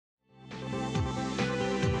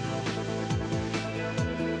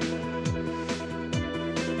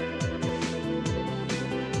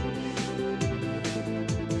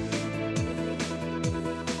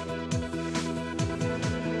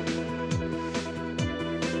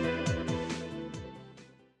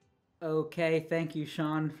Okay, thank you,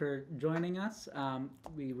 Shawn, for joining us.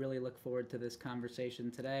 We really look forward to this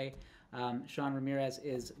conversation today. Shawn Ramirez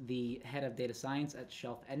is the head of data science at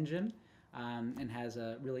Shelf Engine and has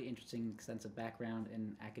a really interesting, extensive background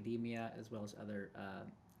in academia as well as other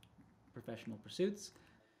professional pursuits.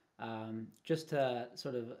 Just to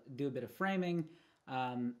sort of do a bit of framing,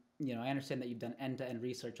 I understand that you've done end-to-end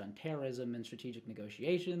research on terrorism and strategic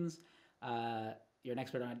negotiations. You're an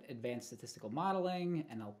expert on advanced statistical modeling,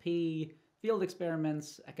 NLP, field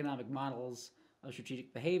experiments, economic models of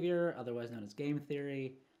strategic behavior, otherwise known as game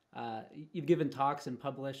theory. You've given talks and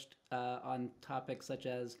published on topics such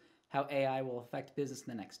as how AI will affect business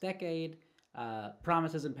in the next decade,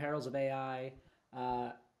 promises and perils of AI.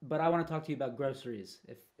 But I want to talk to you about groceries,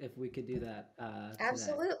 if we could do that today.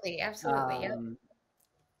 Absolutely, absolutely. Yep. Um,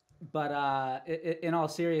 but in all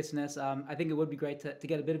seriousness, I think it would be great to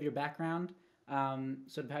get a bit of your background,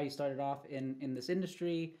 sort of how you started off in this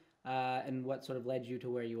industry, and what sort of led you to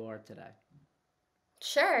where you are today.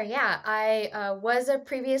 Sure, yeah. I was a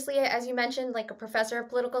previously, as you mentioned, like a professor of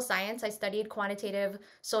political science. I studied quantitative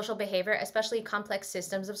social behavior, especially complex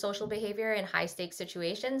systems of social behavior in high stakes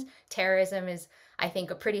situations. Terrorism is, I think,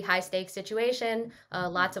 a pretty high stakes situation.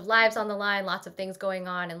 Lots of lives on the line, lots of things going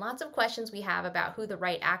on, and lots of questions we have about who the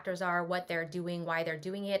right actors are, what they're doing, why they're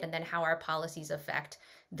doing it, and then how our policies affect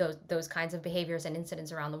those kinds of behaviors and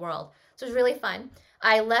incidents around the world. So it was really fun.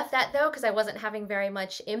 I left that though because I wasn't having very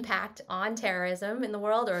much impact on terrorism in the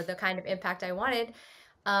world or the kind of impact I wanted.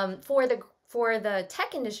 For the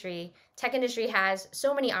tech industry has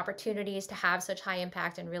so many opportunities to have such high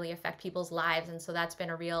impact and really affect people's lives, and so that's been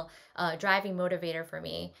a real driving motivator for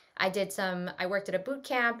me. I worked at a boot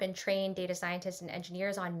camp and trained data scientists and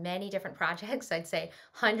engineers on many different projects. I'd say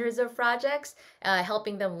hundreds of projects,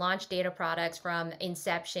 helping them launch data products from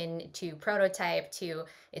inception to prototype to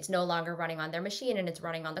it's no longer running on their machine and it's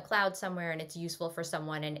running on the cloud somewhere and it's useful for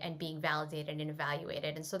someone and being validated and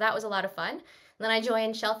evaluated. And so that was a lot of fun. And then I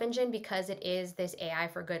joined Shelf Engine because it is this AI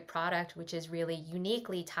for good product, which is really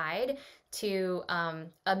uniquely tied to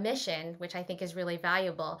a mission, which I think is really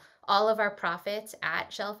valuable. All of our profits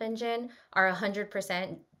at Shelf Engine are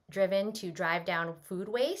 100% driven to drive down food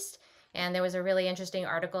waste. And there was a really interesting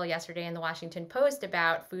article yesterday in the Washington Post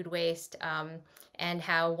about food waste, and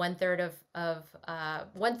how one third of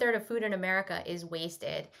food in America is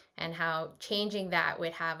wasted, and how changing that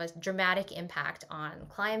would have a dramatic impact on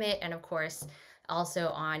climate and, of course, also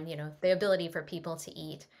on the ability for people to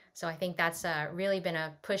eat. So I think that's really been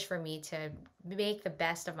a push for me to make the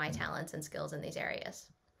best of my talents and skills in these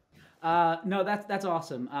areas. No, that's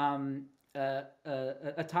awesome.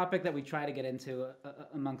 A topic that we try to get into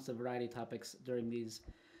amongst a variety of topics during these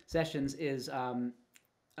sessions is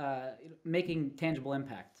making tangible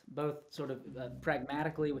impact, both sort of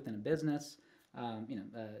pragmatically within a business,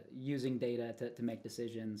 using data to make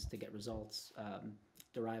decisions, to get results,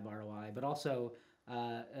 derive ROI, but also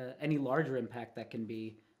any larger impact that can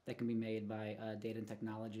be made by data and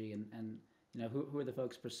technology, and who are the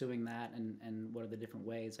folks pursuing that, and what are the different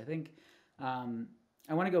ways. I think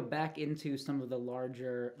I want to go back into some of the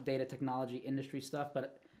larger data technology industry stuff,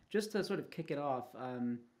 but just to sort of kick it off,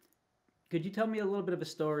 could you tell me a little bit of a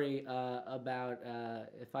story about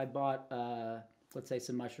if I bought, let's say,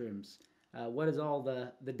 some mushrooms? What is all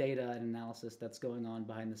the data and analysis that's going on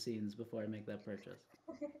behind the scenes before I make that purchase?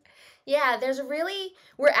 Yeah,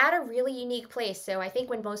 we're at a really unique place. So I think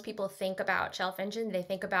when most people think about Shelf Engine, they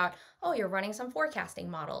think about, oh, you're running some forecasting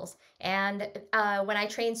models. And when I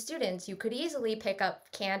train students, you could easily pick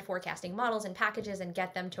up canned forecasting models and packages and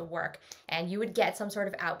get them to work. And you would get some sort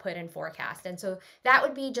of output and forecast. And so that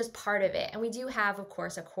would be just part of it. And we do have, of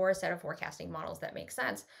course, a core set of forecasting models that make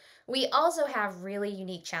sense. We also have really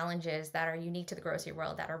unique challenges that are unique to the grocery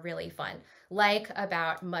world that are really fun, like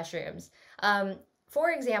about mushrooms.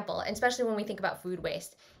 For example, and especially when we think about food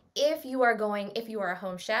waste, if you are a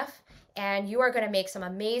home chef and you are going to make some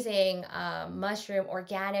amazing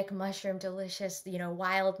organic mushroom, delicious,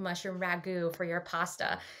 wild mushroom ragu for your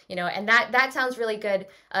pasta, and that sounds really good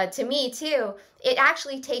to me too. It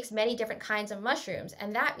actually takes many different kinds of mushrooms,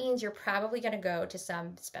 and that means you're probably going to go to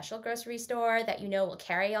some special grocery store that will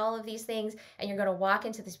carry all of these things, and you're going to walk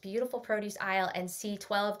into this beautiful produce aisle and see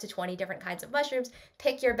 12 to 20 different kinds of mushrooms,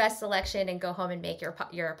 pick your best selection, and go home and make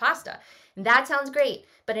your pasta. And that sounds great,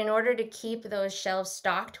 but in order to keep those shelves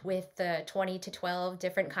stocked with the 20 to 12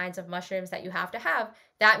 different kinds of mushrooms that you have to have,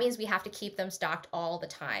 that means we have to keep them stocked all the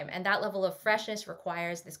time. And that level of freshness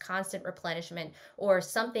requires this constant replenishment, or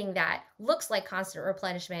something that looks like constant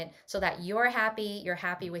replenishment, so that you're happy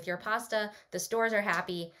with your pasta, the stores are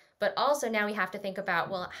happy, But also now we have to think about,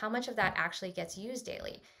 well, how much of that actually gets used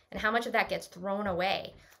daily and how much of that gets thrown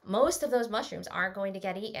away. Most of those mushrooms aren't going to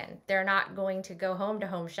get eaten. They're not going to go home to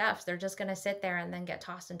home chefs. They're just going to sit there and then get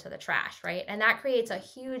tossed into the trash, right? And that creates a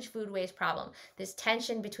huge food waste problem. This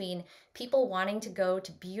tension between people wanting to go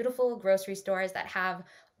to beautiful grocery stores that have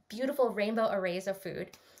beautiful rainbow arrays of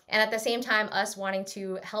food, and at the same time us wanting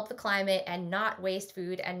to help the climate and not waste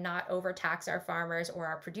food and not overtax our farmers or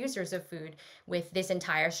our producers of food with this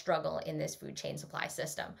entire struggle in this food chain supply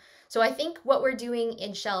system. So I think what we're doing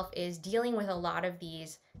in Shelf is dealing with a lot of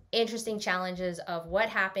these interesting challenges of what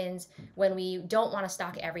happens when we don't want to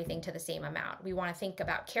stock everything to the same amount. We want to think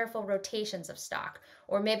about careful rotations of stock,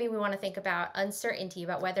 or maybe we want to think about uncertainty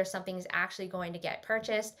about whether something is actually going to get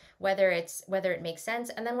purchased, whether it makes sense,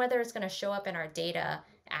 and then whether it's going to show up in our data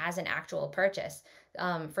as an actual purchase.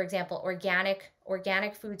 For example,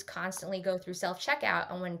 organic foods constantly go through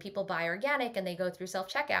self-checkout, and when people buy organic and they go through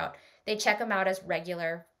self-checkout, they check them out as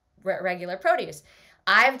regular produce.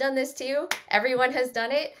 I've done this too. Everyone has done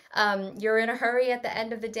it. You're in a hurry at the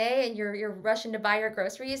end of the day, and you're rushing to buy your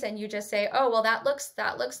groceries, and you just say, "Oh, well, that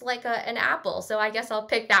looks like an apple, so I guess I'll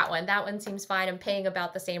pick that one. That one seems fine. I'm paying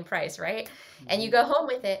about the same price, right?" And you go home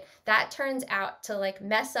with it. That turns out to like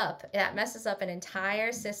messes up an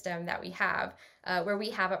entire system that we have, where we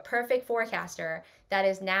have a perfect forecaster that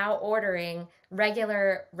is now ordering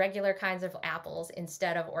regular kinds of apples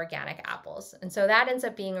instead of organic apples. And so that ends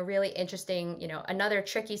up being a really interesting, another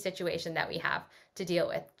tricky situation that we have to deal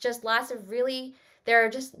with. There are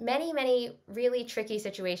just many really tricky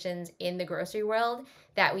situations in the grocery world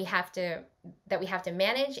that we have to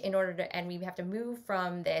manage and we have to move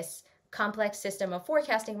from this complex system of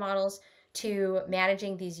forecasting models to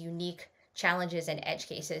managing these unique challenges and edge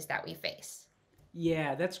cases that we face.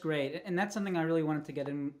 Yeah, that's great, and that's something I really wanted to get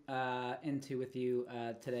into with you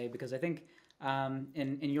today, because I think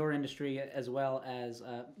in your industry as well as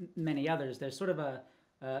many others, there's sort of a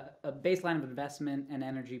baseline of investment and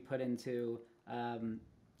energy put into.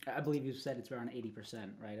 I believe you've said it's around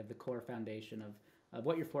 80%, right, of the core foundation of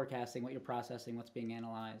what you're forecasting, what you're processing, what's being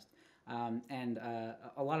analyzed, and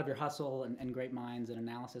a lot of your hustle and great minds and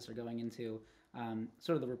analysis are going into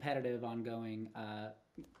sort of the repetitive, ongoing,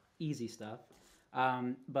 easy stuff.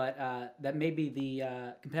 But that maybe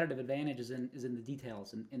the competitive advantage is in the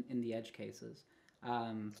details, in the edge cases.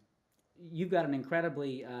 You've got an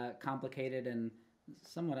incredibly complicated and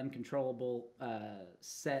somewhat uncontrollable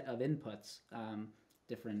set of inputs,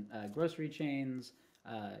 different grocery chains,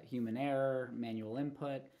 human error, manual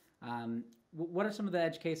input. What are some of the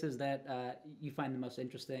edge cases that you find the most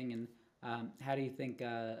interesting, and how do you think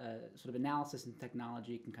sort of analysis and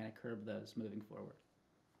technology can kind of curb those moving forward?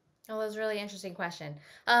 Oh, that's a really interesting question.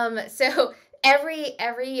 So every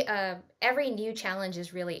new challenge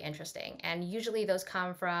is really interesting, and usually those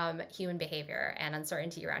come from human behavior and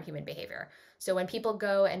uncertainty around human behavior. So when people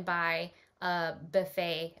go and buy a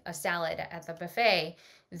salad at the buffet,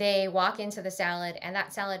 they walk into the salad, and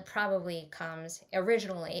that salad probably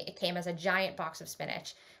it came as a giant box of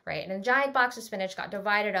spinach, right? And a giant box of spinach got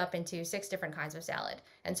divided up into 6 different kinds of salad.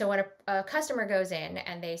 And so when a customer goes in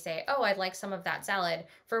and they say, "Oh, I'd like some of that salad,"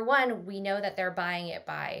 for one, we know that they're buying it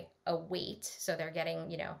by a weight. So they're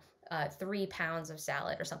getting, 3 pounds of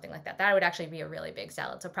salad or something like that. That would actually be a really big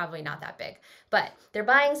salad, so probably not that big. But they're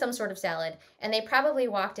buying some sort of salad, and they probably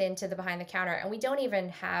walked into the behind the counter, and we don't even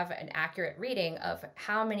have an accurate reading of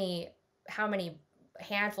how many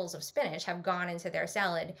handfuls of spinach have gone into their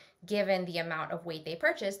salad given the amount of weight they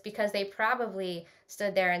purchased, because they probably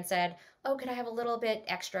stood there and said, "Oh, could I have a little bit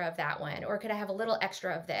extra of that one? Or could I have a little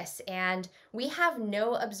extra of this?" And we have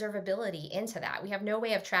no observability into that. We have no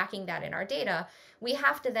way of tracking that in our data. We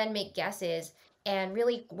have to then make guesses and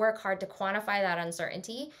really work hard to quantify that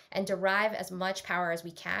uncertainty and derive as much power as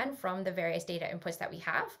we can from the various data inputs that we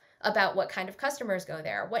have about what kind of customers go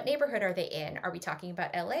there. What neighborhood are they in? Are we talking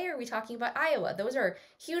about LA, or are we talking about Iowa? Those are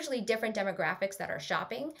hugely different demographics that are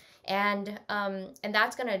shopping, and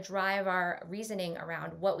that's going to drive our reasoning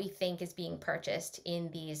around what we think is being purchased in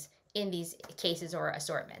these cases or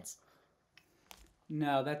assortments.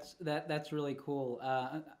 No, that's really cool.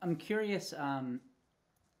 I'm curious.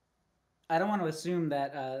 I don't want to assume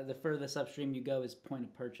that the furthest upstream you go is point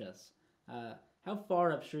of purchase. How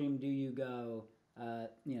far upstream do you go? To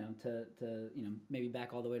maybe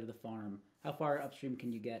back all the way to the farm. How far upstream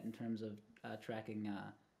can you get in terms of tracking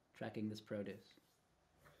this produce?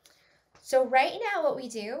 So right now, what we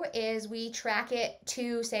do is we track it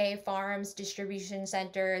to, say, farms, distribution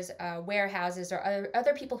centers, warehouses, or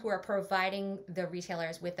other people who are providing the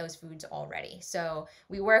retailers with those foods already. So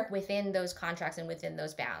we work within those contracts and within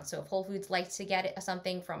those bounds. So if Whole Foods likes to get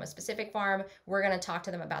something from a specific farm, we're going to talk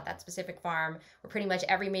to them about that specific farm. Or pretty much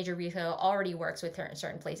every major retailer already works with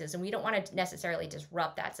certain places, and we don't want to necessarily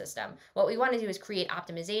disrupt that system. What we want to do is create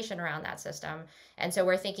optimization around that system. And so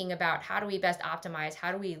we're thinking about how do we best optimize,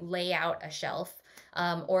 how do we lay out a shelf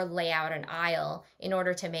or lay out an aisle in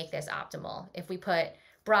order to make this optimal. If we put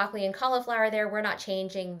broccoli and cauliflower there, we're not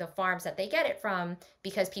changing the farms that they get it from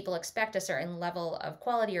because people expect a certain level of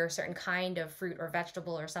quality or a certain kind of fruit or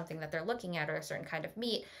vegetable or something that they're looking at or a certain kind of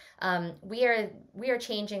meat. We are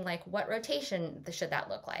changing like what rotation should that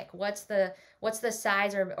look like? What's the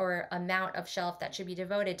size or amount of shelf that should be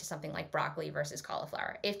devoted to something like broccoli versus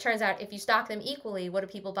cauliflower? It turns out if you stock them equally, what do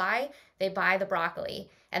people buy? They buy the broccoli,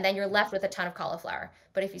 and then you're left with a ton of cauliflower.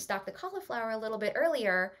 But if you stock the cauliflower a little bit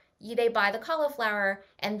earlier, they buy the cauliflower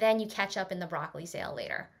and then you catch up in the broccoli sale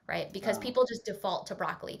later, right? Because Wow. people just default to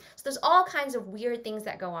broccoli. So there's all kinds of weird things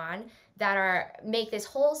that go on that are make this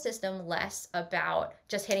whole system less about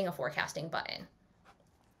just hitting a forecasting button.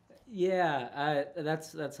 Yeah,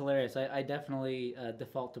 that's hilarious. I definitely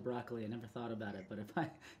default to broccoli. I never thought about it, but if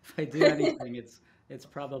I do anything, it's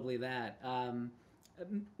probably that.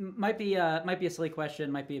 Might be a silly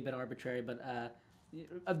question, might be a bit arbitrary, but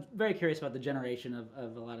I'm very curious about the generation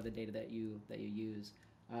of a lot of the data that you use.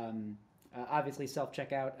 Obviously, self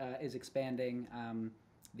checkout is expanding.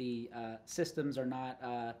 The systems are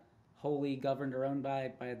not wholly governed or owned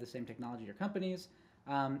by the same technology or companies.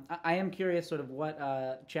 I am curious, sort of,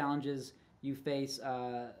 what challenges you face,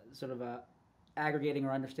 sort of aggregating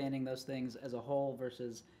or understanding those things as a whole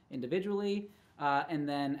versus individually. And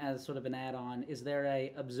then, as sort of an add-on, is there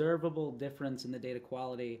a observable difference in the data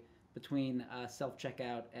quality between self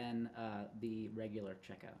checkout and the regular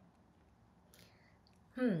checkout?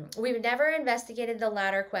 We've never investigated the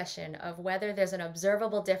latter question of whether there's an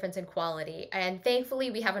observable difference in quality. And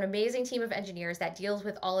thankfully, we have an amazing team of engineers that deals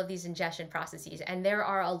with all of these ingestion processes. And there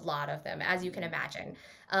are a lot of them, as you can imagine.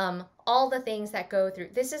 All the things that go through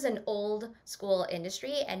this is an old school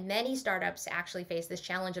industry, and many startups actually face this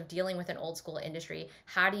challenge of dealing with an old school industry.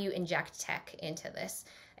 How do you inject tech into this?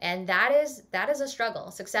 And that is a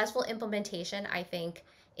struggle. Successful implementation, I think,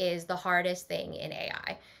 is the hardest thing in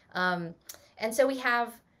AI. And so we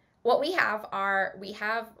have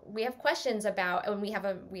questions about, and we have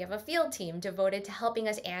a field team devoted to helping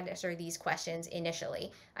us answer these questions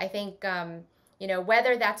initially. I think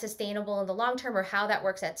whether that's sustainable in the long term or how that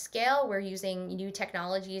works at scale, we're using new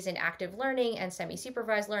technologies in active learning and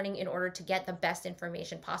semi-supervised learning in order to get the best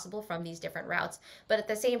information possible from these different routes. But at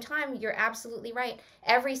the same time, you're absolutely right.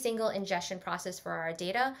 Every single ingestion process for our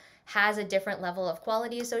data has a different level of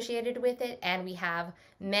quality associated with it, and we have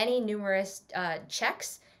many numerous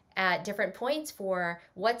checks at different points for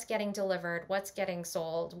what's getting delivered, what's getting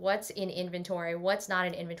sold, what's in inventory, what's not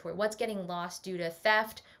in inventory, what's getting lost due to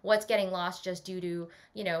theft, what's getting lost just due to,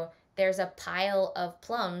 there's a pile of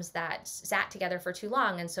plums that sat together for too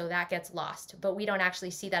long and so that gets lost. But we don't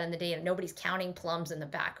actually see that in the data. Nobody's counting plums in the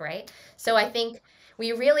back, right? So I think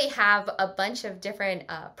we really have a bunch of different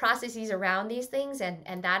processes around these things,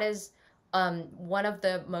 and that is one of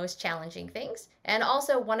the most challenging things, and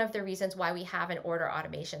also one of the reasons why we have an order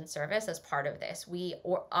automation service as part of this. We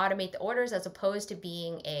automate the orders as opposed to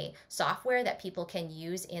being a software that people can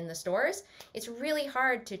use in the stores. It's really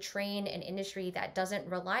hard to train an industry that doesn't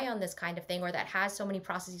rely on this kind of thing or that has so many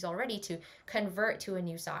processes already to convert to a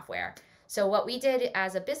new software. So what we did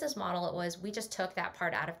as a business model was we just took that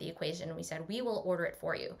part out of the equation and we said, we will order it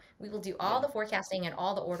for you. We will do all Yeah. the forecasting and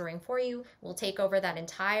all the ordering for you. We'll take over that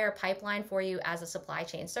entire pipeline for you as a supply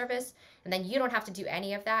chain service. And then you don't have to do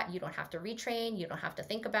any of that. You don't have to retrain. You don't have to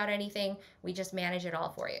think about anything. We just manage it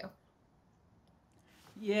all for you.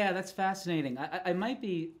 Yeah, that's fascinating. I might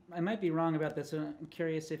be wrong about this. I'm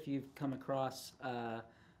curious if you've come across a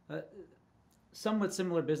somewhat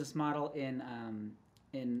similar business model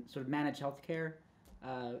in sort of managed healthcare.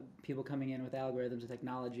 People coming in with algorithms and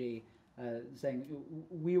technology, saying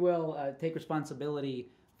we will take responsibility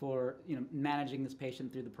for managing this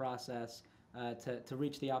patient through the process to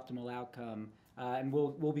reach the optimal outcome, and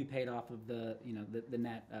we'll be paid off of the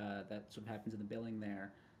net that sort of happens in the billing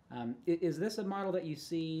there. Is this a model that you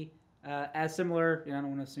see as similar? I don't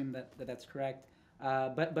want to assume that that's correct,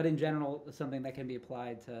 but in general, something that can be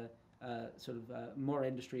applied to sort of more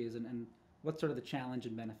industries, and what's sort of the challenge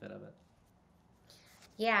and benefit of it?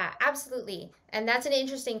 Yeah, absolutely. And that's an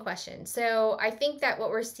interesting question. So I think that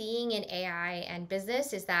what we're seeing in AI and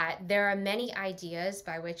business is that there are many ideas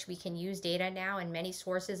by which we can use data now and many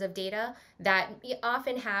sources of data that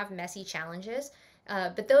often have messy challenges.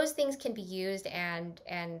 But those things can be used and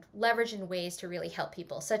leveraged in ways to really help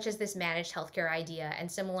people, such as this managed healthcare idea, and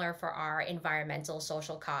similar for our environmental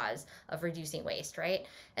social cause of reducing waste, right?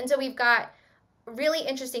 And so we've got really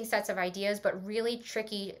interesting sets of ideas, but really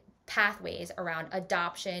tricky pathways around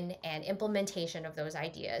adoption and implementation of those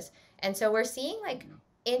ideas. And so we're seeing like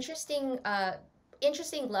interesting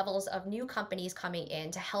interesting levels of new companies coming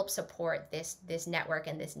in to help support this network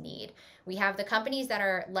and this need. We have the companies that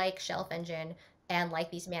are like Shelf Engine and like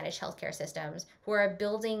these managed healthcare systems who are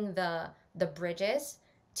building the bridges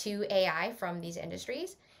to AI from these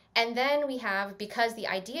industries. And then we have, because the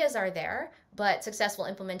ideas are there, but successful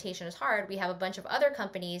implementation is hard, we have a bunch of other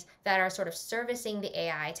companies that are sort of servicing the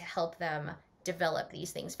AI to help them develop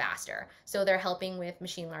these things faster. So they're helping with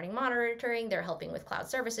machine learning monitoring, they're helping with cloud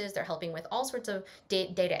services, they're helping with all sorts of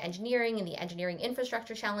data engineering and the engineering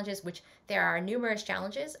infrastructure challenges, which there are numerous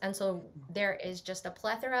challenges. And so there is just a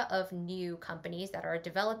plethora of new companies that are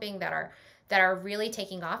developing, that are really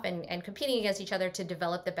taking off and competing against each other to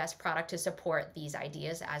develop the best product to support these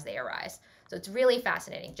ideas as they arise. So it's really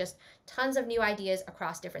fascinating. Just tons of new ideas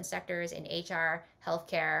across different sectors in HR,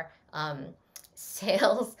 healthcare,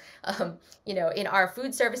 sales, in our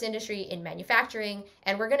food service industry, in manufacturing.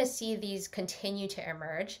 And we're going to see these continue to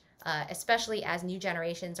emerge, especially as new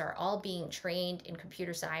generations are all being trained in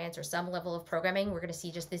computer science or some level of programming. We're going to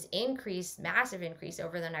see just this increase, massive increase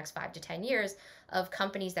over the next 5 to 10 years of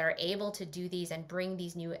companies that are able to do these and bring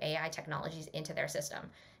these new AI technologies into their system.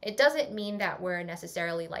 It doesn't mean that we're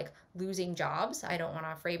necessarily like losing jobs. I don't want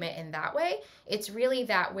to frame it in that way. It's really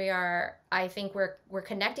that I think we're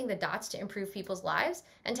connecting the dots to improve people's lives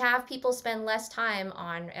and to have people spend less time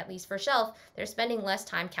on, at least for Shelf, they're spending less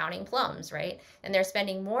time counting plums, right? And they're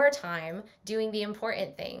spending more time doing the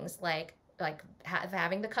important things like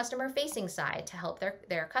having the customer facing side to help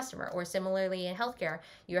their customer. Or similarly in healthcare,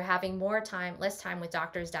 you're having less time with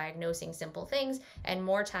doctors diagnosing simple things and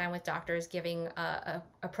more time with doctors giving a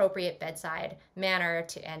appropriate bedside manner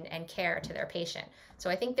to and care to their patient. So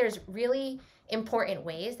I think there's really important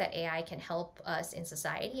ways that AI can help us in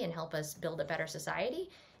society and help us build a better society.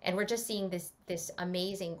 And we're just seeing this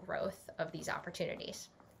amazing growth of these opportunities.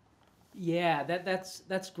 Yeah,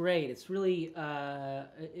 that's great. It's really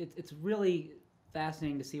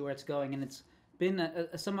fascinating to see where it's going, and it's been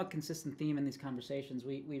a somewhat consistent theme in these conversations.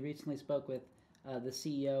 We recently spoke with the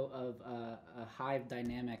CEO of Hive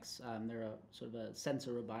Dynamics. They're a sort of a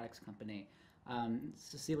sensor robotics company.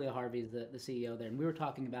 Cecilia Harvey is the CEO there, and we were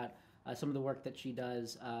talking about some of the work that she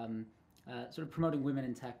does, sort of promoting women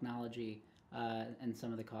in technology and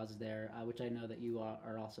some of the causes there, which I know that you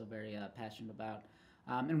are also very passionate about.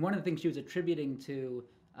 And one of the things she was attributing to,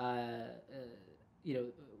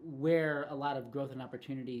 where a lot of growth and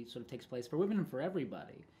opportunity sort of takes place for women and for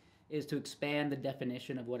everybody, is to expand the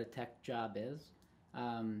definition of what a tech job is.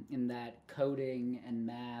 In that coding and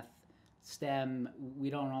math, STEM, we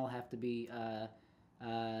don't all have to be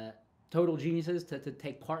total geniuses to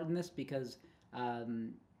take part in this, because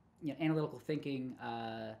analytical thinking,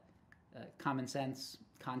 common sense,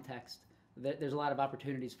 context, there's a lot of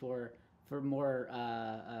opportunities for more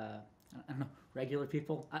I don't know, regular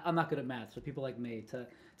people. I'm not good at math, so people like me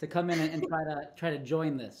to come in and try to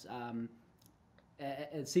join this.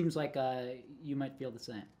 It seems like you might feel the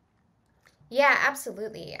same. Yeah,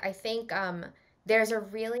 absolutely. I think there's a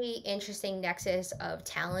really interesting nexus of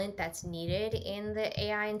talent that's needed in the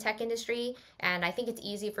AI and tech industry. And I think it's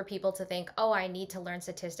easy for people to think, oh, I need to learn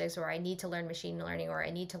statistics, or I need to learn machine learning, or I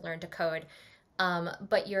need to learn to code.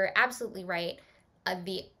 But you're absolutely right.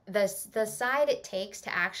 The side it takes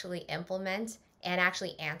to actually implement and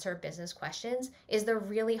actually answer business questions is the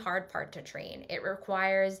really hard part to train. It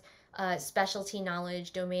requires specialty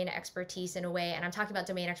knowledge, domain expertise in a way. And I'm talking about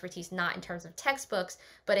domain expertise not in terms of textbooks,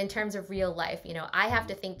 but in terms of real life. I have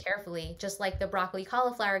to think carefully, just like the broccoli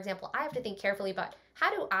cauliflower example, I have to think carefully about how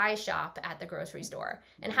do I shop at the grocery store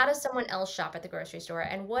and how does someone else shop at the grocery store,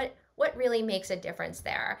 and what really makes a difference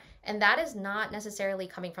there. And that is not necessarily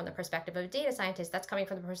coming from the perspective of a data scientist. That's coming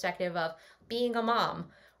from the perspective of being a mom,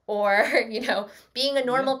 or being a Yeah.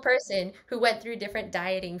 normal person who went through different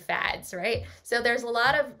dieting fads, right? So there's a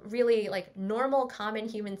lot of really like normal common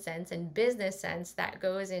human sense and business sense that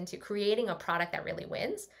goes into creating a product that really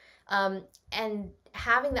wins. And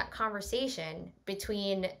having that conversation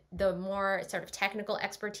between the more sort of technical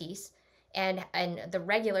expertise and the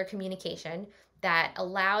regular communication that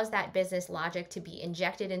allows that business logic to be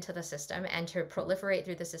injected into the system and to proliferate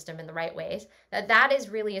through the system in the right ways, that is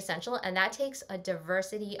really essential. And that takes a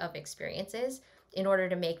diversity of experiences in order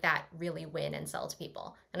to make that really win and sell to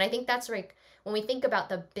people. And I think that's like when we think about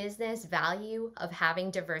the business value of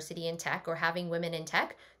having diversity in tech or having women in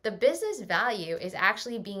tech, the business value is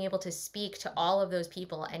actually being able to speak to all of those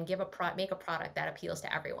people and make a product that appeals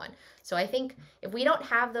to everyone. So I think if we don't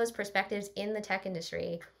have those perspectives in the tech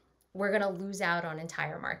industry, we're going to lose out on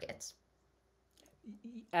entire markets.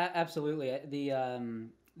 Absolutely.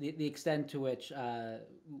 The extent to which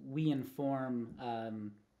we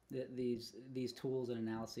inform these tools and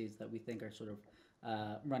analyses that we think are sort of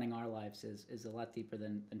running our lives is a lot deeper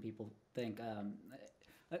than people think.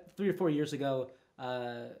 3 or 4 years ago,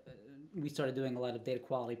 we started doing a lot of data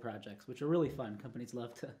quality projects, which are really fun. Companies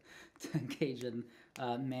love to engage in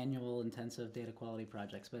manual, intensive data quality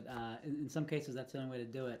projects, but in some cases, that's the only way to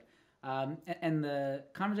do it. And the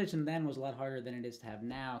conversation then was a lot harder than it is to have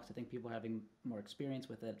now, because I think people are having more experience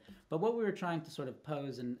with it. But what we were trying to sort of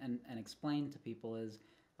pose and explain to people is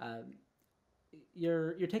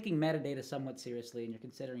you're taking metadata somewhat seriously, and you're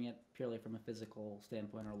considering it purely from a physical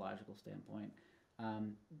standpoint or a logical standpoint.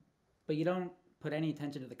 But you don't put any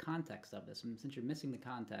attention to the context of this. And since you're missing the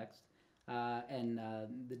context and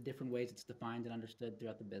the different ways it's defined and understood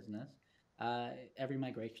throughout the business, every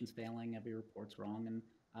migration's failing, every report's wrong,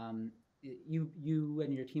 and you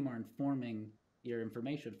and your team are informing your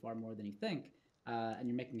information far more than you think, and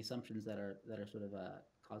you're making assumptions that are sort of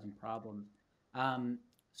causing problems.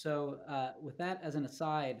 So with that as an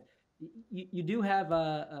aside, you do have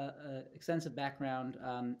a extensive background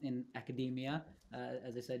in academia.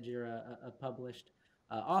 As I said, you're a published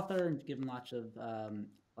author and given lots of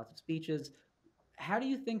speeches. How do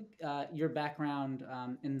you think your background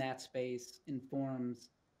in that space informs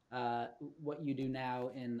what you do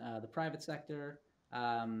now in the private sector?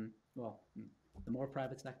 Well, the more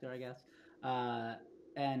private sector, I guess.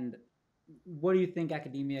 And what do you think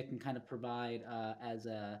academia can kind of provide as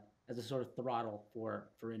a sort of throttle for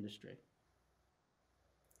industry?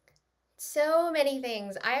 So many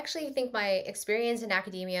things. I actually think my experience in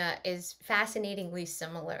academia is fascinatingly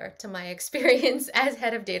similar to my experience as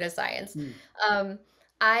head of data science. Hmm. Um,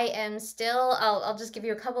 I am still, I'll just give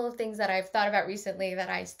you a couple of things that I've thought about recently that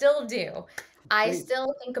I still do. I Please.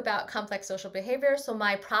 still think about complex social behavior, so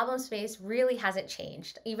my problem space really hasn't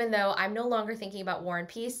changed. Even though I'm no longer thinking about war and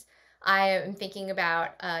peace, I am thinking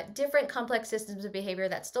about different complex systems of behavior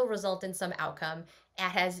that still result in some outcome. It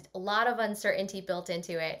has a lot of uncertainty built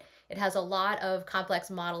into it. It has a lot of complex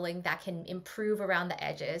modeling that can improve around the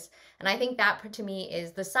edges. And I think that to me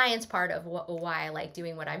is the science part of why I like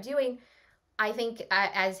doing what I'm doing. I think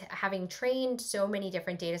as having trained so many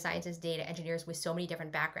different data scientists, data engineers with so many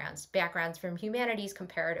different backgrounds from humanities,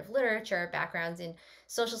 comparative literature, backgrounds in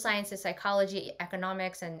social sciences, psychology,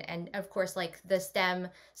 economics, and of course, like the STEM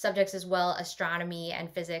subjects as well, astronomy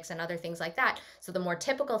and physics and other things like that. So the more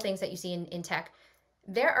typical things that you see in tech,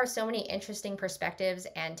 there are so many interesting perspectives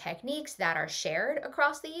and techniques that are shared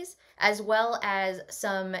across these, as well as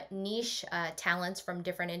some niche talents from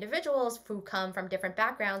different individuals who come from different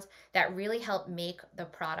backgrounds that really help make the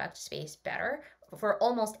product space better for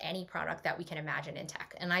almost any product that we can imagine in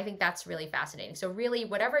tech. And I think that's really fascinating. So, really,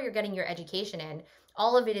 whatever you're getting your education in,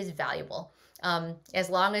 all of it is valuable. As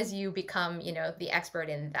long as you become, the expert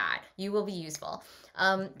in that, you will be useful.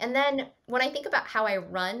 And then when I think about how I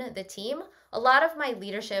run the team, a lot of my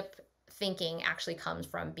leadership thinking actually comes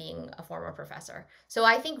from being a former professor. So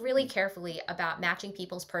I think really carefully about matching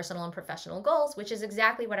people's personal and professional goals, which is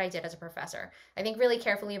exactly what I did as a professor. I think really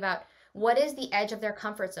carefully about what is the edge of their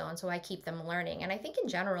comfort zone so I keep them learning. And I think in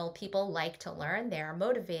general, people like to learn. They are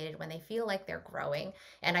motivated when they feel like they're growing.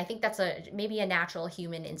 And I think that's maybe a natural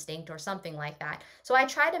human instinct or something like that. So I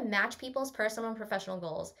try to match people's personal and professional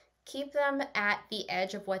goals, keep them at the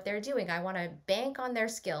edge of what they're doing. I want to bank on their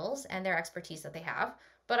skills and their expertise that they have,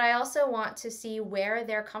 but I also want to see where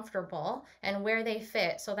they're comfortable and where they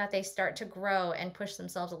fit so that they start to grow and push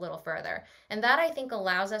themselves a little further. And that I think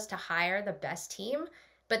allows us to hire the best team,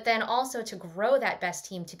 but then also to grow that best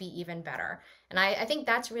team to be even better. And I think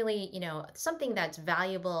that's really, something that's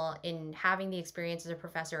valuable in having the experience as a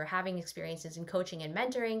professor, or having experiences in coaching and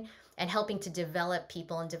mentoring and helping to develop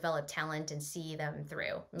people and develop talent and see them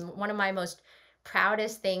through. One of my most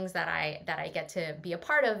proudest things that I get to be a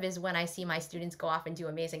part of is when I see my students go off and do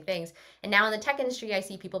amazing things. And now in the tech industry, I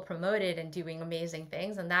see people promoted and doing amazing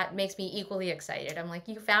things, and that makes me equally excited. I'm like,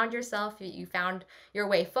 you found yourself, you found your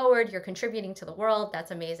way forward, you're contributing to the world. That's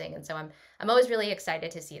amazing. And so I'm always really excited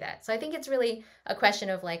to see that. So I think it's really a question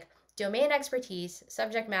of like domain expertise,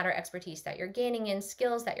 subject matter expertise that you're gaining in,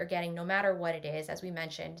 skills that you're getting no matter what it is. As we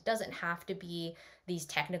mentioned, it doesn't have to be these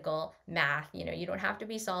technical math. You don't have to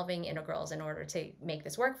be solving integrals in order to make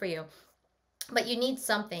this work for you. But you need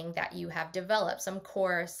something that you have developed, some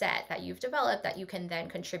core set that you've developed that you can then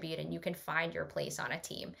contribute and you can find your place on a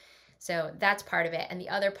team. So that's part of it. And the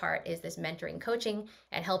other part is this mentoring, coaching,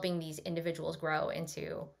 and helping these individuals grow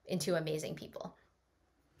into amazing people.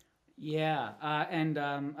 Yeah, and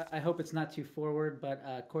I hope it's not too forward, but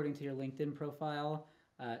according to your LinkedIn profile,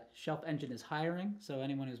 Shelf Engine is hiring. So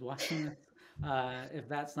anyone who's watching this, if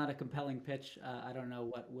that's not a compelling pitch, I don't know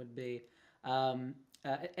what would be.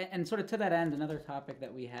 And sort of to that end, another topic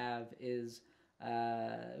that we have is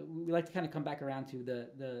we like to kind of come back around to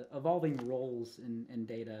the evolving roles in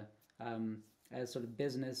data as sort of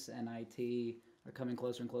business and IT are coming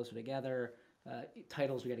closer and closer together.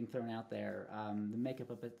 Titles are getting thrown out there. The makeup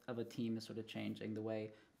of a team is sort of changing. The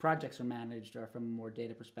way projects are managed are from a more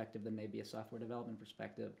data perspective than maybe a software development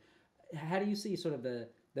perspective. How do you see sort of the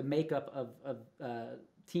makeup of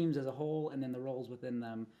teams as a whole, and then the roles within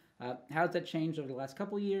them? How has that changed over the last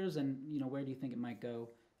couple of years, and where do you think it might go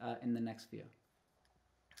in the next few?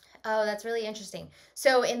 Oh, that's really interesting.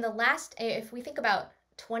 So in the last, if we think about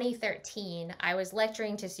 2013, I was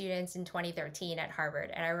lecturing to students in 2013 at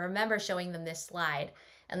Harvard, and I remember showing them this slide.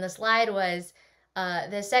 And the slide was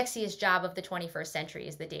the sexiest job of the 21st century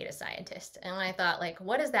is the data scientist. And I thought, like,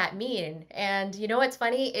 what does that mean? And what's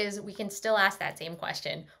funny is we can still ask that same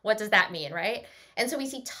question. What does that mean, right? And so we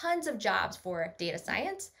see tons of jobs for data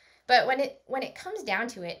science. But when it comes down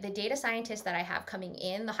to it, the data scientists that I have coming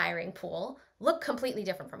in the hiring pool look completely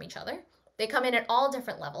different from each other. They come in at all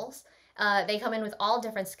different levels. They come in with all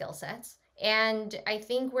different skill sets. And I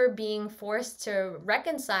think we're being forced to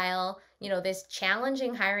reconcile, this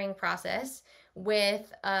challenging hiring process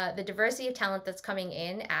with the diversity of talent that's coming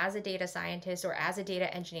in as a data scientist or as a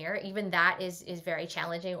data engineer. Even that is very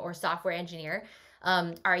challenging, or software engineer.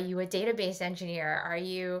 Are you a database engineer? Are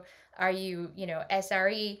you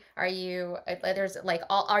SRE? There's like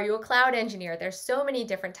are you a cloud engineer? There's so many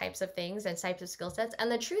different types of things and types of skill sets.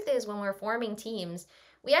 And the truth is, when we're forming teams,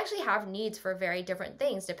 we actually have needs for very different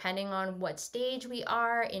things depending on what stage we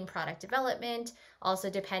are in product development,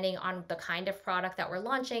 also depending on the kind of product that we're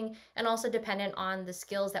launching, and also dependent on the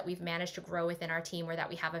skills that we've managed to grow within our team or that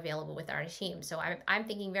we have available with our team. So I'm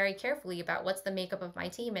thinking very carefully about what's the makeup of my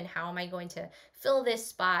team and how am I going to fill this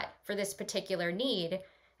spot for this particular need.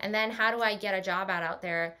 And then how do I get a job out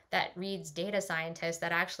there that reads data scientist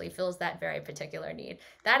that actually fills that very particular need?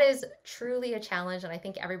 That is truly a challenge, and I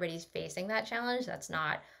think everybody's facing that challenge. That's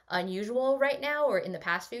not unusual right now or in the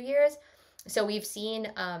past few years. So we've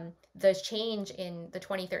seen the change in the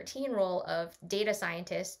 2013 role of data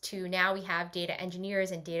scientists to now we have data engineers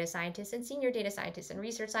and data scientists and senior data scientists and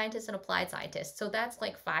research scientists and applied scientists. So that's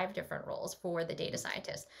like 5 different roles for the data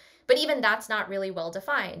scientist. But even that's not really well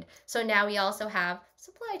defined. So now we also have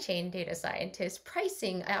supply chain data scientists,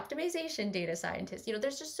 pricing optimization data scientists.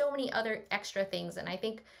 There's just so many other extra things. And I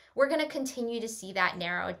think we're going to continue to see that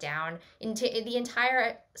narrow down into the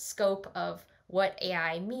entire scope of what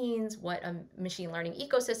AI means, what a machine learning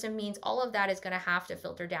ecosystem means. All of that is going to have to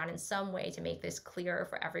filter down in some way to make this clearer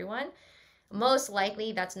for everyone. Most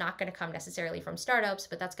likely, that's not going to come necessarily from startups,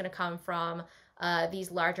 but that's going to come from these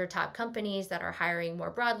larger top companies that are hiring more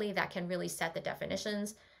broadly that can really set the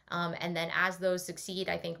definitions. And then as those succeed,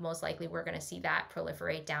 I think most likely we're going to see that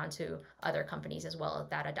proliferate down to other companies as well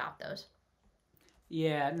that adopt those.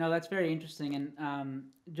 Yeah, no, that's very interesting. And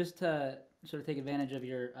just to sort of take advantage of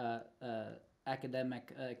your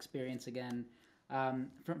academic experience again,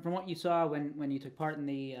 from what you saw when you took part in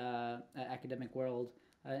the academic world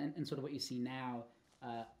and sort of what you see now,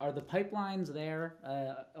 are the pipelines there?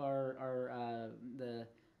 Are the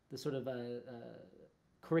sort of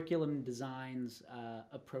curriculum designs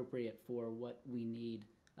appropriate for what we need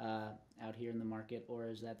out here in the market, or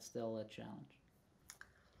is that still a challenge?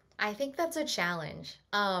 I think that's a challenge.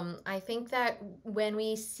 I think that when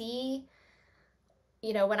we see,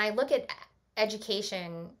 when I look at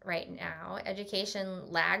education right now, education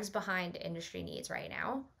lags behind industry needs right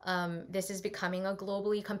now. This is becoming a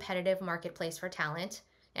globally competitive marketplace for talent.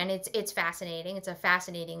 And it's fascinating. It's a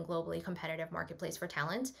fascinating globally competitive marketplace for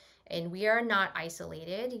talent. And we are not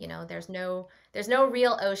isolated. There's no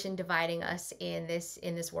real ocean dividing us in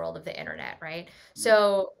this world of the internet, right?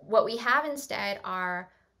 So what we have instead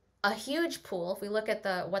are a huge pool. If we look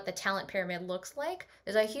at what the talent pyramid looks like,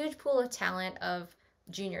 there's a huge pool of talent, of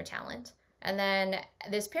junior talent. And then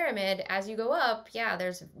this pyramid, as you go up, yeah,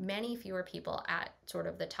 there's many fewer people at sort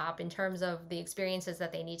of the top in terms of the experiences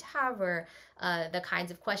that they need to have, or the kinds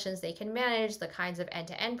of questions they can manage, the kinds of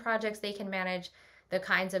end-to-end projects they can manage, the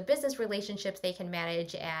kinds of business relationships they can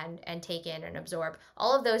manage and take in and absorb.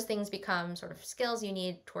 All of those things become sort of skills you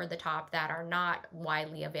need toward the top that are not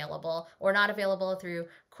widely available, or not available through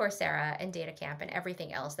Coursera and DataCamp and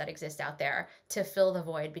everything else that exists out there to fill the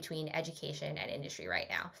void between education and industry right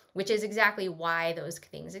now, which is exactly why those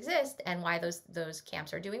things exist and why those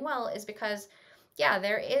camps are doing well, is because yeah,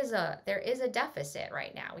 there is a deficit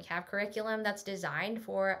right now. We have curriculum that's designed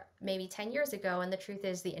for maybe 10 years ago, and the truth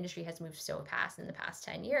is the industry has moved so fast in the past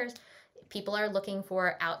 10 years. People are looking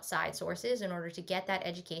for outside sources in order to get that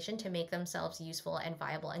education to make themselves useful and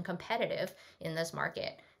viable and competitive in this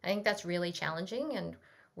market. I think that's really challenging, and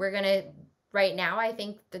we're going to right now, I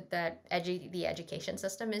think the education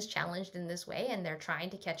system is challenged in this way, and they're trying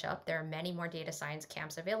to catch up. There are many more data science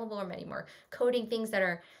camps available, or many more coding things that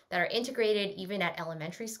are integrated even at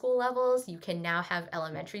elementary school levels. You can now have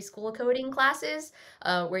elementary school coding classes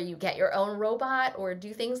where you get your own robot or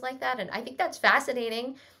do things like that. And I think that's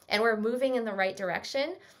fascinating, and we're moving in the right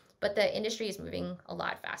direction, but the industry is moving a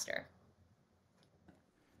lot faster.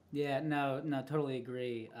 Yeah, no, no, totally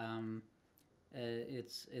agree.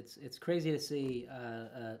 It's crazy to see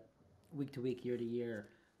week to week, year to year.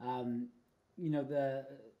 Um, the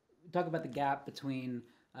talk about the gap between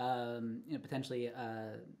potentially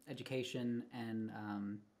education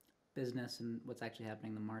and business and what's actually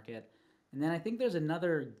happening in the market, and then I think there's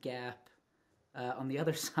another gap on the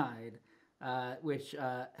other side, which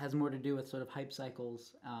has more to do with sort of hype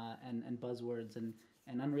cycles and buzzwords and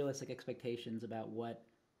unrealistic expectations about what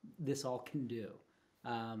this all can do.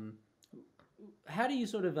 Um, how do you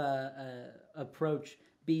sort of approach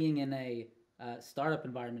being in a startup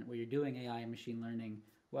environment where you're doing AI and machine learning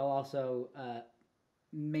while also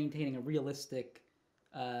maintaining a realistic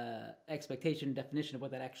expectation definition of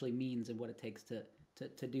what that actually means and what it takes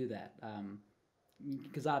to do that?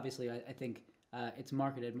 Because obviously, I think it's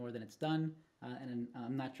marketed more than it's done, and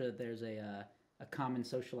I'm not sure that there's a common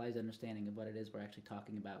socialized understanding of what it is we're actually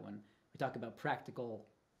talking about when we talk about practical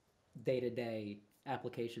day to day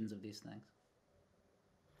applications of these things.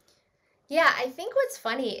 Yeah, I think what's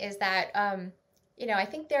funny is that, I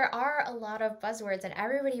think there are a lot of buzzwords, and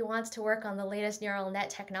everybody wants to work on the latest neural net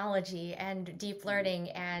technology and deep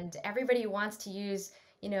learning, and everybody wants to use,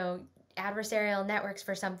 you know, adversarial networks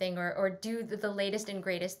for something, or do the latest and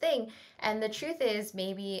greatest thing. And the truth is,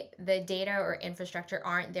 maybe the data or infrastructure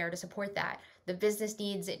aren't there to support that. The business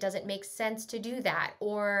needs, it doesn't make sense to do that,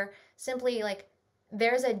 or simply like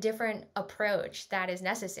there's a different approach that is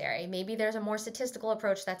necessary. Maybe there's a more statistical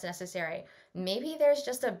approach that's necessary. Maybe there's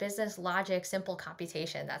just a business logic, simple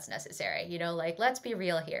computation that's necessary. Like, let's be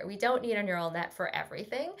real here. We don't need a neural net for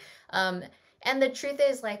everything. Um, and the truth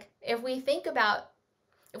is, like, if we think about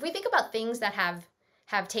things that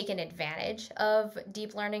have taken advantage of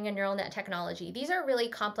deep learning and neural net technology, these are really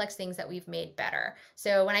complex things that we've made better.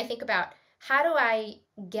 So when I think about how do I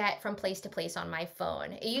get from place to place on my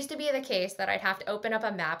phone? It used to be the case that I'd have to open up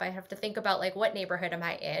a map. I'd have to think about, like, what neighborhood am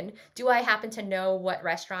I in? Do I happen to know what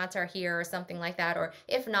restaurants are here or something like that? Or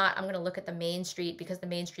if not, I'm going to look at the main street because the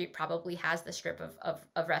main street probably has the strip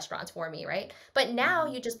of restaurants for me, right? But now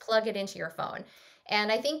Mm-hmm. you just plug it into your phone.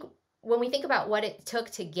 And I think when we think about what it took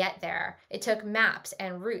to get there, it took maps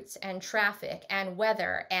and routes and traffic and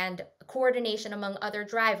weather and coordination among other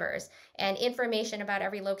drivers and information about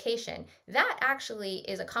every location. That actually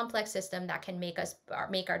is a complex system that can make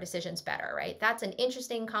our decisions better, right? That's an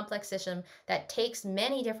interesting complex system that takes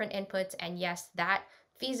many different inputs, and yes, that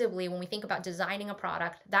feasibly, when we think about designing a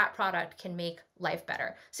product, that product can make life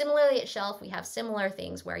better. Similarly, at Shelf, we have similar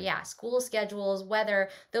things where, yeah, school schedules, weather,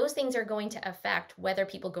 those things are going to affect whether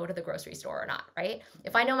people go to the grocery store or not, right?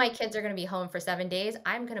 If I know my kids are going to be home for 7 days,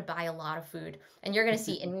 I'm going to buy a lot of food, and you're going to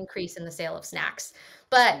see an increase in the sale of snacks.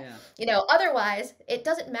 But Yeah. otherwise, it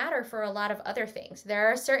doesn't matter for a lot of other things.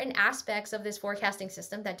 There are certain aspects of this forecasting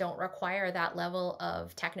system that don't require that level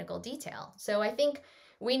of technical detail. So I think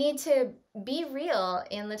we need to be real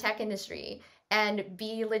in the tech industry and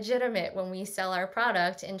be legitimate when we sell our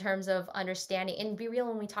product in terms of understanding, and be real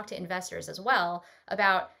when we talk to investors as well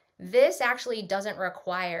about this actually doesn't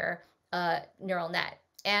require a neural net.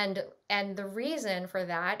 And the reason for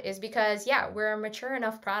that is because, yeah, we're a mature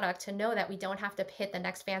enough product to know that we don't have to hit the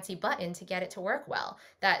next fancy button to get it to work well.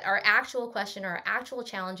 That our actual question or our actual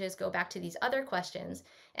challenges go back to these other questions.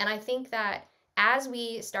 And I think that as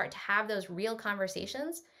we start to have those real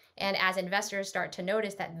conversations, And as investors start to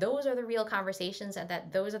notice that those are the real conversations and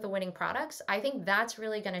that those are the winning products, I think that's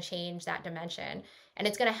really going to change that dimension. And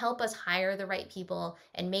it's going to help us hire the right people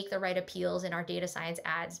and make the right appeals in our data science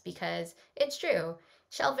ads, because it's true.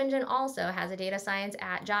 Shelf Engine also has a data science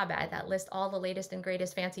job ad that lists all the latest and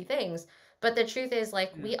greatest fancy things. But the truth is,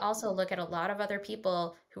 like, Yeah. we also look at a lot of other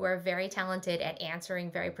people who are very talented at answering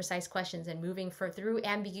very precise questions and moving through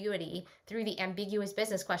ambiguity, through the ambiguous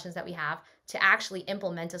business questions that we have, to actually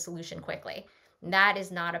implement a solution quickly. And that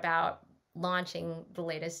is not about launching the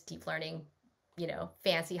latest deep learning,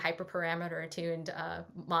 fancy hyperparameter tuned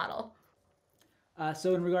model.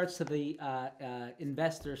 So in regards to the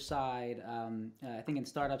investor side, I think in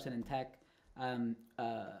startups and in tech,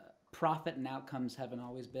 profit and outcomes haven't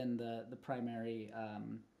always been the primary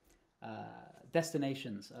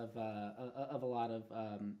destinations of a lot of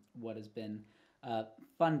what has been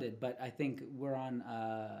funded. But I think we're on,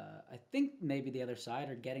 I think maybe the other side,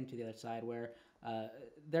 or getting to the other side, where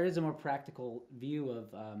there is a more practical view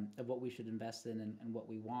of what we should invest in, and what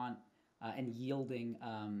we want, and yielding,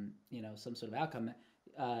 some sort of outcome.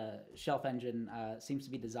 Shelf Engine seems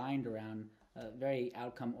to be designed around a very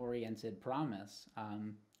outcome-oriented promise,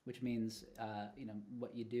 which means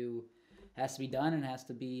what you do has to be done, and has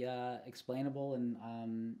to be explainable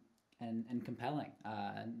and compelling.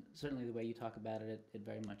 And certainly the way you talk about it, it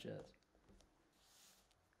very much is.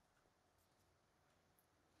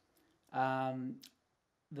 Um,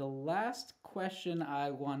 the last question I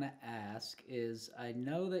want to ask is, I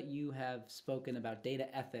know that you have spoken about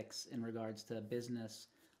data ethics in regards to business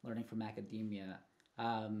learning from academia.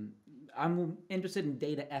 I'm interested in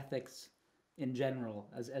data ethics in general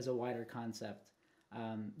as a wider concept.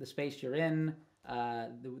 The space you're in,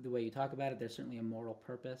 the way you talk about it, there's certainly a moral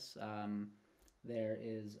purpose. There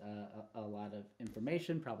is a lot of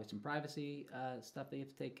information, probably some privacy stuff that you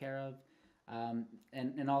have to take care of.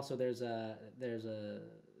 And also there's a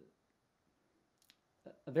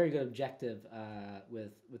very good objective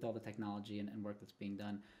with all the technology and work that's being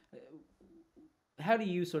done. How do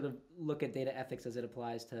you sort of look at data ethics as it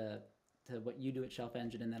applies to what you do at Shelf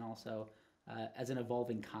Engine, and then also as an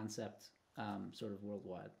evolving concept sort of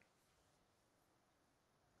worldwide?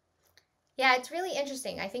 Yeah, it's really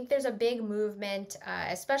interesting. I think there's a big movement,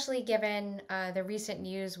 especially given the recent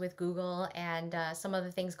news with Google and some of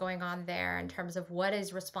the things going on there in terms of what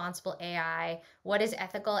is responsible AI, what is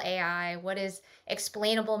ethical AI, what is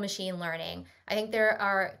explainable machine learning. I think there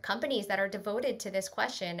are companies that are devoted to this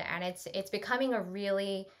question, and it's becoming a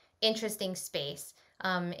really interesting space.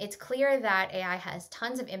 It's clear that AI has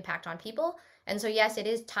tons of impact on people. And so, yes, it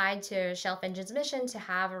is tied to Shelf Engine's mission to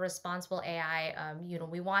have a responsible AI.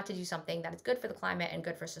 We want to do something that is good for the climate and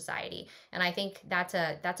good for society. And I think that's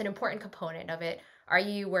an important component of it. Are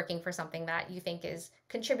you working for something that you think is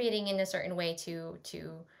contributing in a certain way to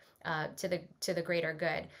the greater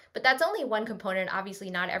good? But that's only one component.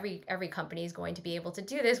 Obviously, not every company is going to be able to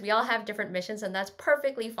do this. We all have different missions, and that's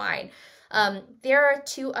perfectly fine. There are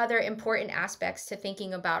two other important aspects to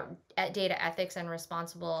thinking about data ethics and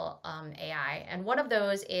responsible AI. And one of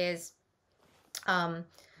those is um,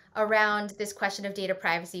 around this question of data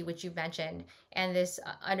privacy, which you mentioned, and this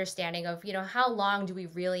understanding of, how long do we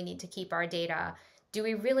really need to keep our data? Do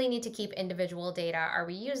we really need to keep individual data? Are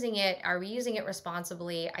we using it? Are we using it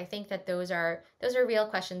responsibly? I think that those are real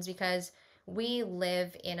questions, because we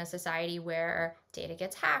live in a society where data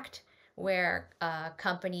gets hacked, where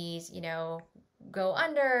companies, go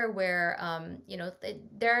under, where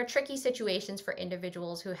there are tricky situations for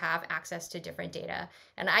individuals who have access to different data.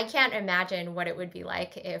 And I can't imagine what it would be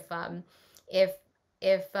like if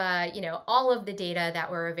all of the data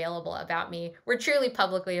that were available about me were truly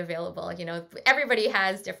publicly available. Everybody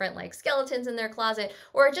has different, like, skeletons in their closet,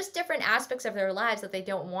 or just different aspects of their lives that they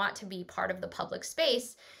don't want to be part of the public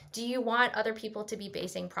space. Do you want other people to be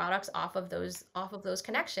basing products off of those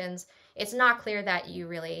connections? It's not clear that you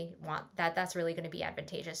really want that. That's really going to be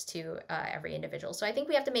advantageous to every individual. So I think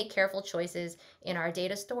we have to make careful choices in our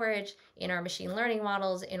data storage, in our machine learning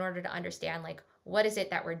models, in order to understand, like, what is it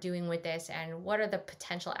that we're doing with this, and what are the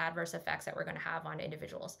potential adverse effects that we're going to have on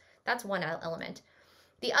individuals. That's one element.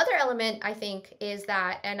 The other element, I think, is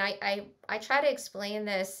that, and I try to explain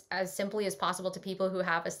this as simply as possible to people who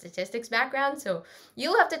have a statistics background, so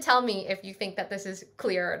you'll have to tell me if you think that this is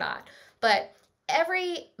clear or not. But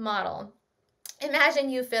every model,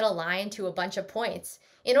 imagine you fit a line to a bunch of points.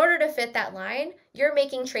 In order to fit that line, you're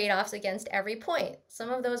making trade-offs against every point.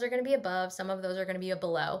 Some of those are going to be above, some of those are going to be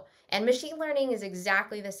below. And machine learning is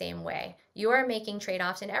exactly the same way. You are making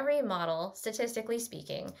trade-offs in every model, statistically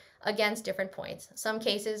speaking, against different points. Some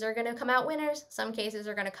cases are going to come out winners, some cases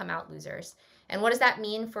are going to come out losers. And what does that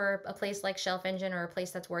mean for a place like Shelf Engine or a place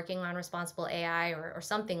that's working on responsible AI or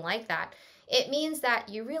something like that? It means that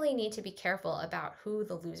you really need to be careful about who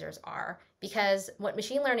the losers are, because what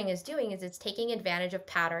machine learning is doing is it's taking advantage of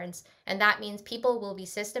patterns, and that means people will be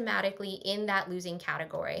systematically in that losing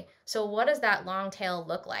category. So what does that long tail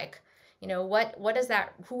look like? What is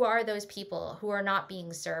that? Who are those people who are not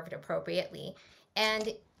being served appropriately?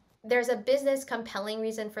 And there's a business compelling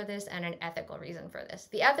reason for this and an ethical reason for this.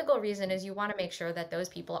 The ethical reason is you want to make sure that those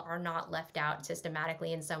people are not left out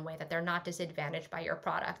systematically in some way, that they're not disadvantaged by your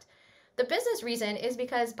product. The business reason is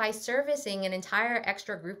because by servicing an entire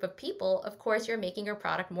extra group of people, of course, you're making your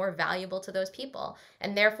product more valuable to those people.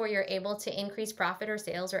 And therefore, you're able to increase profit or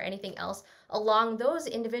sales or anything else along those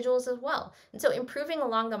individuals as well. And so improving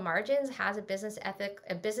along the margins has a business ethic,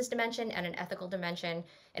 a business dimension and an ethical dimension.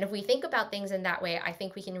 And if we think about things in that way, I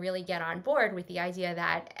think we can really get on board with the idea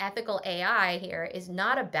that ethical AI here is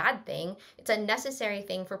not a bad thing. It's a necessary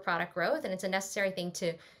thing for product growth, and it's a necessary thing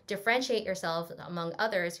to differentiate yourself among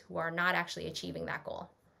others who are not actually achieving that goal.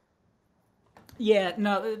 Yeah,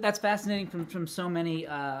 no, that's fascinating from so many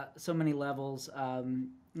levels,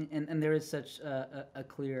 and there is such a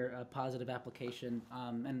clear positive application,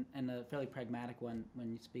 and a fairly pragmatic one when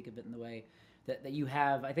you speak of it in the way that you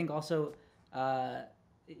have. I think also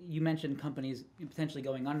you mentioned companies potentially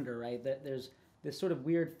going under, right? That there's this sort of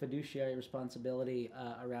weird fiduciary responsibility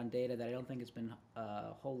around data that I don't think has been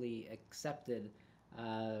wholly accepted.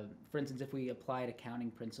 For instance, if we applied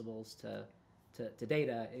accounting principles to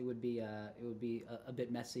data, it would be a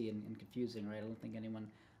bit messy and confusing, right? I don't think anyone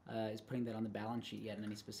is putting that on the balance sheet yet in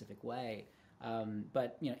any specific way.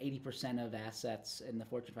 But 80% of assets in the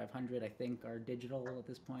Fortune 500, I think, are digital at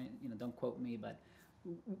this point. Don't quote me, but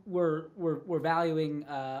we're valuing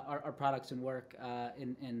our products and work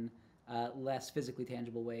in less physically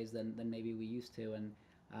tangible ways than maybe we used to, and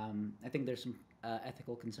I think there's some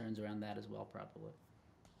ethical concerns around that as well, probably.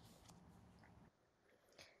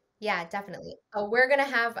 Yeah, definitely. We're gonna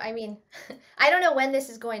have, I mean, I don't know when this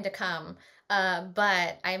is going to come,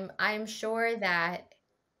 but I'm sure that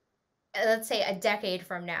let's say a decade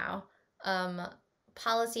from now, um,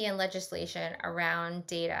 policy and legislation around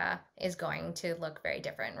data is going to look very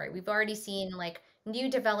different, right? We've already seen like new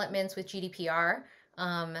developments with GDPR.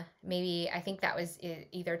 Maybe I think that was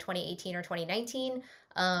either 2018 or 2019.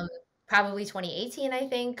 Um, Probably 2018, I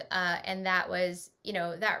think. And that was,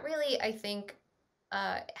 that really, I think,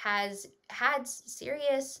 has had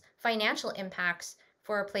serious financial impacts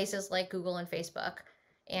for places like Google and Facebook.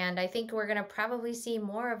 And I think we're going to probably see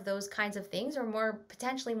more of those kinds of things, or more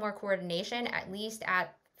potentially more coordination, at least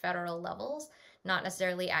at federal levels, not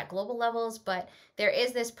necessarily at global levels. But there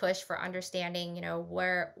is this push for understanding,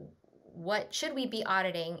 what should we be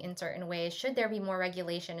auditing in certain ways? Should there be more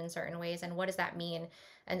regulation in certain ways? And what does that mean?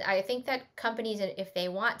 And I think that companies, if they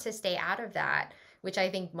want to stay out of that, which I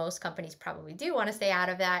think most companies probably do want to stay out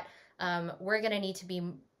of that, we're going to need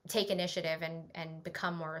to take initiative and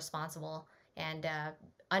become more responsible, and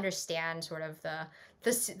understand sort of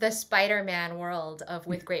the Spider-Man world of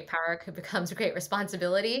with great power becomes great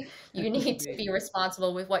responsibility. You need to Indeed. be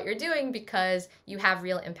responsible with what you're doing because you have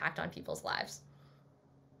real impact on people's lives.